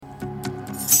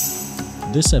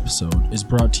This episode is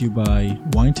brought to you by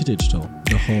Wine to Digital,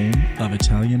 the home of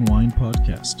Italian Wine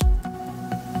Podcast.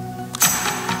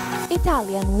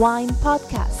 Italian Wine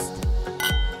Podcast.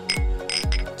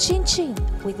 Chin Chin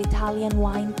with Italian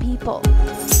wine people.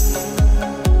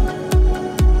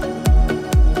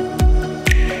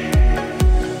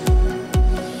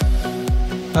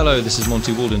 Hello, this is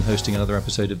Monty Waldin hosting another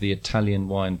episode of the Italian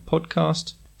Wine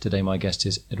Podcast. Today my guest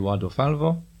is Edoardo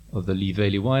Falvo of the Li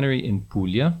Veli winery in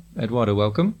Puglia. Edoardo,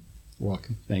 welcome.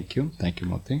 Welcome. Thank you. Thank you,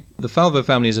 Monty. The Falvo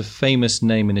family is a famous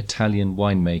name in Italian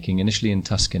winemaking, initially in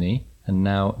Tuscany and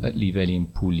now at Li Veli in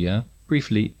Puglia.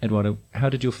 Briefly, Edoardo, how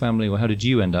did your family, or how did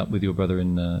you end up with your brother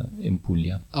in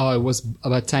Puglia? Oh, it was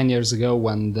about 10 years ago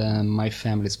when my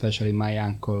family, especially my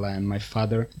uncle and my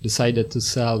father, decided to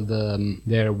sell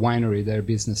their winery, their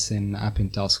business up in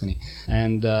Tuscany.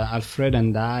 And Alfred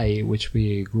and I, which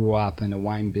we grew up in a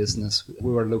wine business,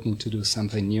 we were looking to do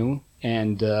something new.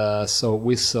 And so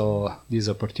we saw this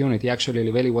opportunity. Actually, Li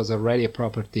Veli was already a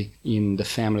property in the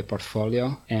family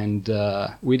portfolio, and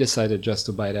we decided just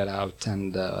to buy that out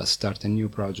and start a new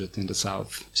project in the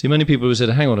south. See, many people have said,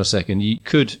 hang on a second, you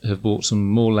could have bought some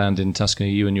more land in Tuscany,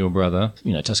 you and your brother.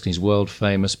 You know, Tuscany's world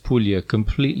famous, Puglia,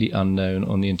 completely unknown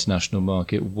on the international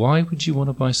market. Why would you want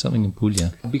to buy something in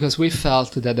Puglia? Because we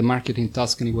felt that the market in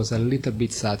Tuscany was a little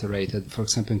bit saturated. For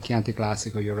example, in Chianti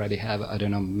Classico, you already have, I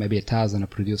don't know, maybe 1,000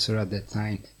 producers at that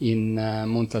time. In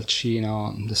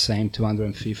Montalcino, the same,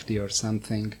 250 or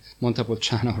something.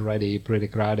 Montepulciano already pretty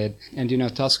crowded. And you know,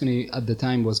 Tuscany at the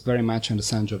time was very much on the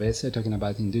Sangiovese, talking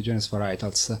about indigenous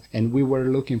varietals. And we were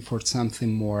looking for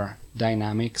something more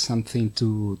dynamic, something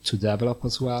to develop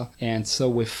as well. And so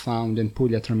we found in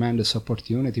Puglia a tremendous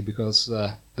opportunity because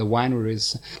the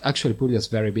wineries, actually Puglia is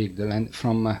very big. The land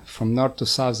from north to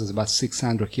south is about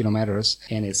 600 kilometers,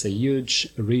 and it's a huge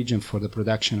region for the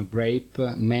production of grape,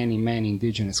 many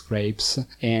indigenous grapes,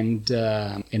 and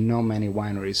not many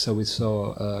wineries. So we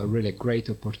saw really a great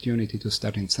opportunity to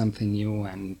start in something new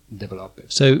and develop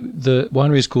it. So the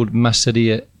winery is called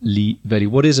Masseria Li Veli.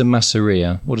 What is a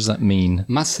masseria? What does that mean?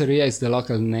 Masseria is the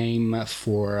local name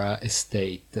for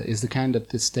estate. It's the kind of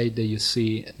estate that you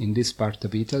see in this part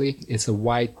of Italy. It's a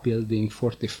white building,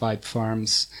 45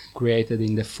 farms, created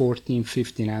in the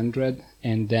 1500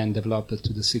 and then developed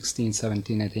to the 16,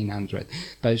 17, 1800.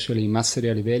 Especially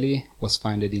Masseria Li Veli was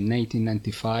founded in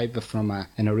 1895 from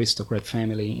an aristocrat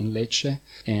family in Lecce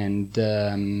and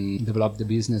developed the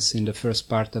business in the first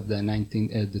part of the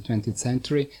 20th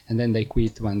century, and then they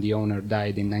quit when the owner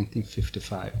died in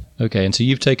 1955. Okay, and so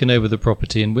you've taken over the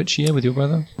property in which year with your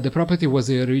brother? The property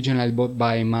was originally bought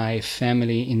by my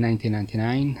family in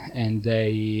 1999, and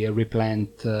they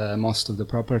replanted most of the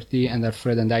property, and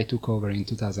Alfred and I took over in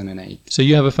 2008. So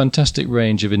you have a fantastic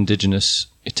range of indigenous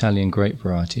Italian grape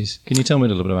varieties. Can you tell me a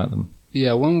little bit about them?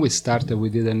 Yeah, when we started, we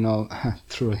didn't know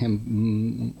through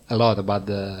him a lot about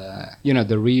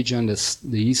the region,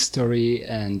 the history,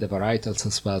 and the varietals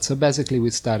as well. So basically, we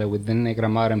started with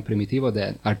Negramaro and Primitivo,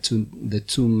 that are the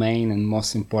two main and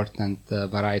most important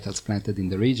varietals planted in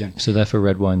the region. So they're for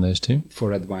red wine, those two? For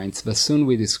red wines. But soon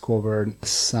we discovered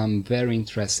some very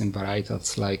interesting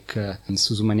varietals like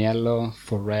Susumaniello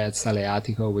for reds,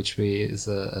 Adriatic, which is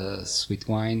a sweet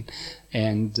wine,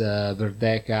 and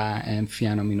Verdicchio and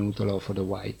Fiano Minutolo for the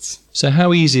whites. So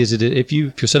how easy is it if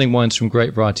you're selling wines from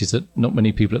grape varieties that not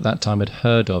many people at that time had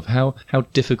heard of? How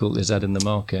difficult is that in the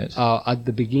market? At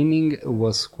the beginning, it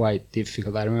was quite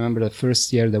difficult. I remember the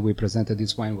first year that we presented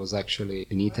this wine was actually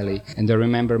in Italy, and I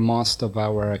remember most of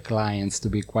our clients to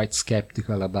be quite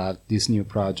skeptical about this new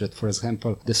project. For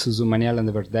example, the Susumaniello and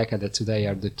the Verdicchio, that today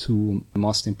are the two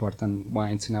most important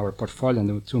wines in our portfolio and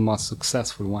the two most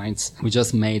successful wines. We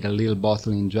just made a little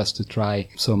bottling just to try.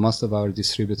 So most of our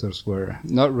distributors were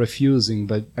not refusing,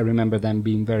 but I remember them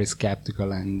being very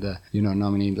skeptical and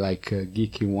nominating like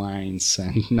geeky wines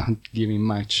and not giving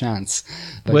much chance.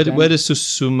 Where does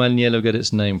Susumaniello get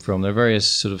its name from? There are various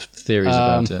sort of theories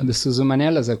about it. The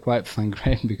Susumaniello is a quite fun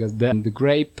grape because the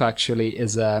grape actually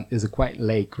is a quite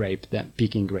late grape, that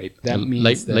picking grape. That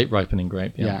means late ripening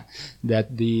grape. Yeah,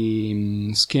 that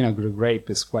the skin of the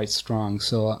grape is quite strong.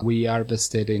 So we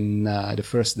harvested in the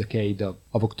first decade of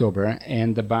October,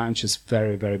 and the bunch is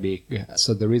very, very big.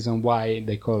 So the reason why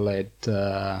they call it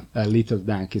a little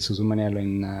donkey, Susumaniello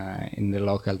in the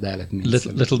local dialect means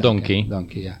little donkey.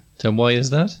 Donkey, yeah. So why is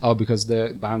that? Oh, because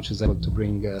the bunch is able to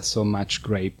bring so much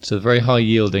grape. So very high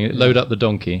yielding. Load up the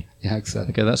donkey. Yeah,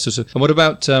 exactly. Okay, that's just. And what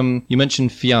about you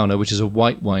mentioned Fiano, which is a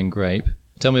white wine grape.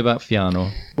 Tell me about Fiano.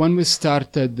 When we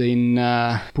started in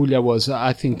Puglia was,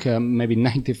 I think, maybe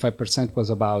 95%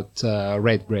 was about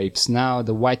red grapes. Now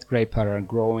the white grape are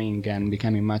growing and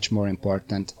becoming much more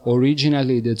important.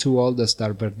 Originally, the two oldest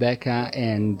are Verdecca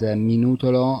and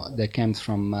Minutolo, that came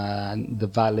from the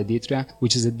Valle d'Itria,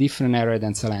 which is a different area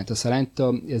than Salento.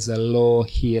 Salento is a low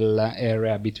hill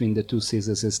area between the two seas.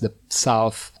 It's the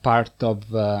south part of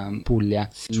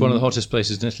Puglia. It's one of the hottest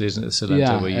places in Italy, isn't it,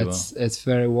 Salento, where you are? It's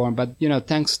very warm. But,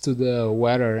 thanks to the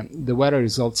weather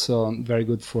is also very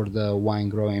good for the wine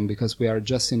growing because we are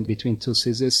just in between two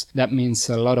seas. That means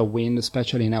a lot of wind,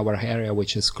 especially in our area,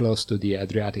 which is close to the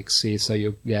Adriatic Sea. So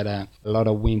you get a lot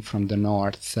of wind from the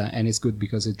north, and it's good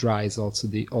because it dries also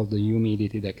all the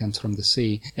humidity that comes from the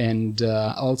sea. And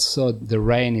also the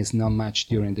rain is not much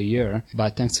during the year,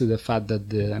 but thanks to the fact that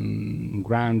the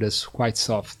ground is quite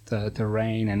soft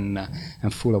terrain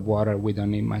and full of water, we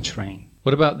don't need much rain.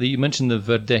 What about you mentioned the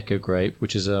Verdecca grape,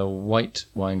 which is a white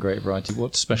wine grape variety.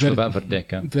 What's special about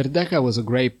Verdecca? Verdecca was a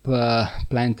grape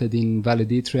planted in Valle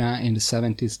d'Itria in the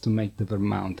 70s to make the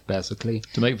Vermouth, basically.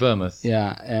 To make vermouth?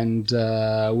 Yeah, and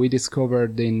we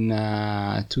discovered in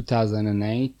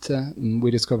 2008,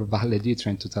 we discovered Valle d'Itria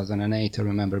in 2008. I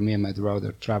remember me and my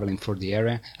brother traveling for the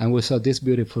area, and we saw these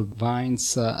beautiful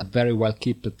vines, very well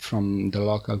kept from the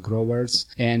local growers,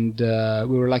 and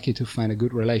we were lucky to find a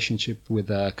good relationship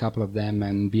with a couple of them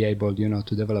and be able,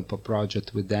 to develop a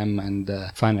project with them, and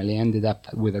finally ended up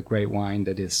with a great wine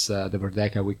that is the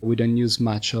Verdecca. We don't use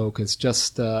much oak. It's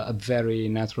just a very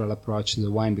natural approach to the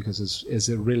wine because it's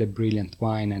a really brilliant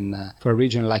wine. And for a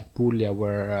region like Puglia,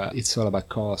 where it's all about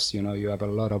coast, you have a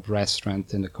lot of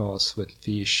restaurants in the coast with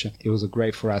fish. It was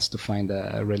great for us to find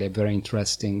a really very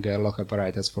interesting local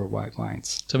varieties for white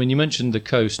wines. So, you mentioned the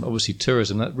coast. Obviously,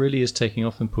 tourism, that really is taking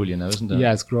off in Puglia now, isn't it?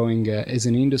 Yeah, it's growing. It's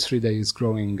an industry that is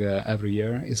growing every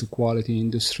year. It's a quality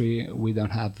industry. We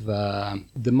don't have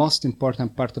the most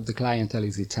important part of the clientele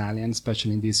is Italian,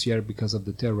 especially in this year because of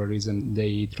the terrorism.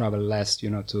 They travel less,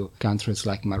 to countries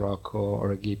like Morocco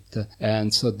or Egypt,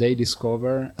 and so they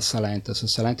discover Salento. So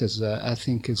Salento is, I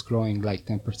think, is growing like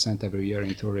 10% every year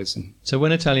in tourism. So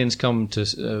when Italians come to,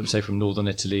 say, from northern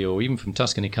Italy or even from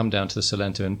Tuscany, come down to the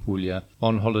Salento in Puglia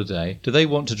on holiday, do they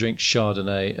want to drink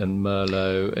Chardonnay and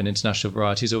Merlot and international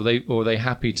varieties, or are they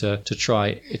happy to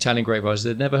try Italian grape varieties?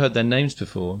 They've never heard their names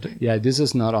before. Yeah, this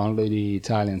is not only the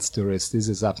Italians tourists. This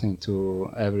is happening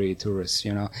to every tourist,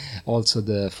 Also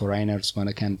the foreigners, when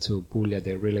they come to Puglia,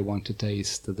 they really want to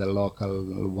taste the local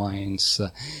wines.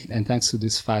 And thanks to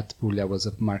this fact, Puglia was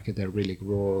a market that really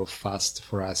grew fast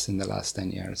for us in the last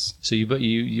 10 years. So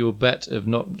your bet of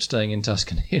not staying in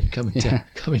Tuscany and coming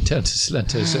down to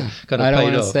Salento so kind of I don't paid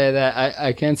want off. to say that.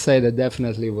 I can't say that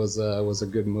definitely was a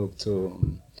good move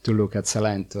to look at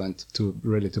Salento and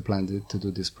to plan to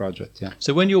do this project. Yeah.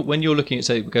 So when you're looking at,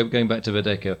 say, going back to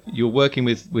Verdecca, you're working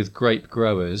with grape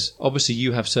growers. Obviously,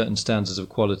 you have certain standards of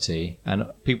quality, and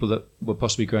people that were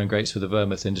possibly growing grapes for the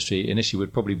vermouth industry initially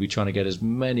would probably be trying to get as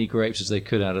many grapes as they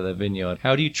could out of their vineyard.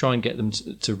 How do you try and get them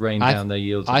to rein down their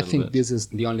yields? I think this is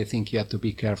the only thing you have to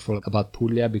be careful about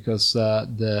Puglia, because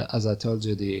as I told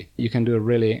you, you can do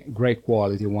really great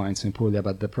quality wines in Puglia,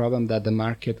 but the problem that the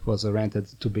market was oriented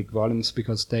to big volumes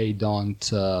because they don't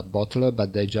bottle it,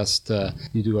 but they just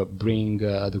bring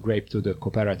the grape to the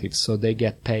cooperative, so they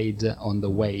get paid on the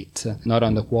weight, not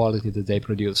on the quality that they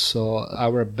produce. So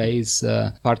our base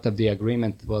part of the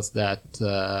agreement was that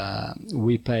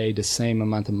we pay the same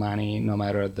amount of money no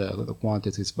matter the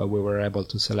quantities, but we were able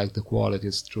to select the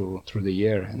qualities through the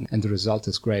year, and the result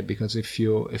is great, because if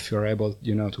you're able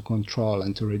to control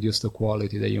and to reduce the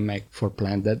quality that you make for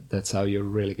plant, that's how you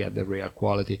really get the real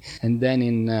quality. And then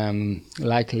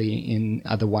at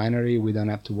the winery, we don't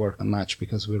have to work much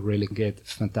because we really get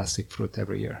fantastic fruit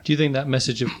every year. Do you think that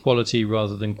message of quality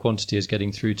rather than quantity is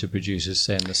getting through to producers,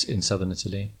 say, in southern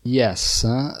Italy? Yes,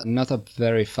 not a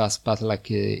very fast path like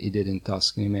it did in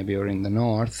Tuscany maybe, or in the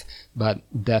north, but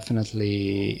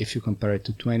definitely if you compare it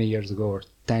to 20 years ago or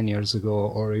 10 years ago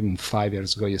or even 5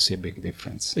 years ago, you see a big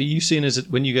difference. Are you seen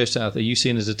when you go south, are you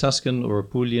seen as a Tuscan or a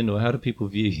Puglian, or how do people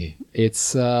view you?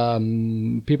 It's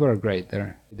people are great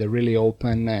there. They're really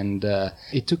open, and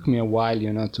it took me a while,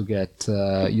 to get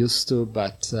used to.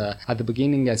 But at the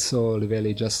beginning, I saw Li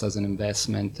Veli just as an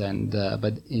investment,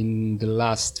 but in the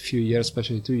last few years,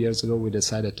 especially 2 years ago, we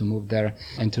decided to move there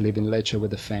and to live in Lecce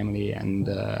with the family. And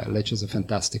Lecce is a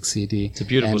fantastic city. It's a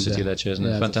beautiful city, Lecce, isn't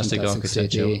it? Fantastic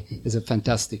architecture. It's a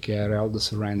fantastic fantastic area, all the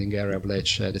surrounding area of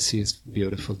Lecce. The sea is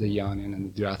beautiful, the Ionian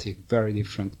and Adriatic, very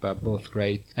different, but both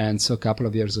great. And so a couple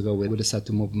of years ago, we decided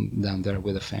to move down there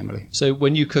with the family. So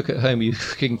when you cook at home, are you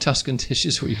cooking Tuscan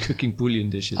dishes or are you cooking Puglian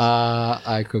dishes?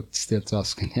 I cooked still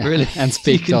Tuscan, yeah. Really? And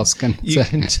speak Tuscan. You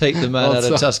can take the man out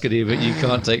of Tuscany, but you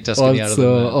can't take Tuscany out of the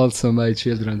man. Also, my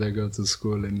children, they go to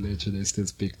school in Lecce, they still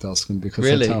speak Tuscan because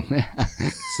really?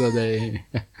 So they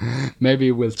maybe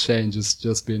it will change. It's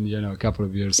just been a couple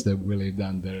of years that we live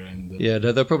down there, and yeah,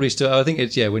 they'll probably still. I think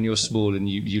it's when you're small and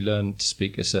you learn to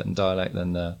speak a certain dialect,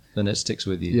 then it sticks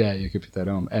with you. Yeah, you keep it at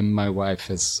home. And my wife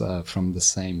is from the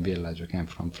same village. I came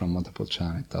from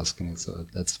Montepulciano, Tuscany, so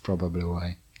that's probably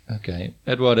why. Okay,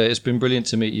 Edoardo, it's been brilliant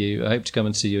to meet you. I hope to come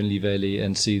and see you in Li Veli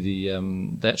and see the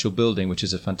actual building, which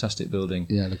is a fantastic building.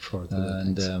 Yeah, I look forward to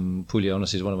that. And Puglia,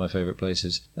 honestly, is one of my favourite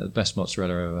places. The best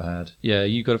mozzarella I've ever had. Yeah,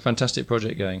 you've got a fantastic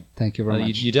project going. Thank you very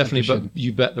much. You definitely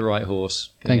you bet the right horse.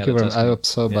 Thank you very much. I hope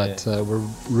so, but we're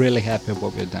really happy with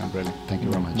what we've done, really. Thank you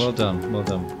very much. Well done.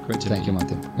 Great to meet you. Thank you,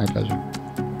 Monty. My pleasure.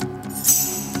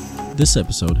 This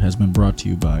episode has been brought to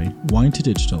you by Wine to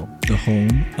Digital, the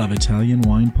home of Italian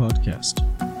Wine Podcast.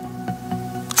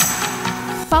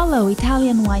 Follow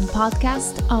Italian Wine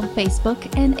Podcast on Facebook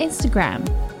and Instagram.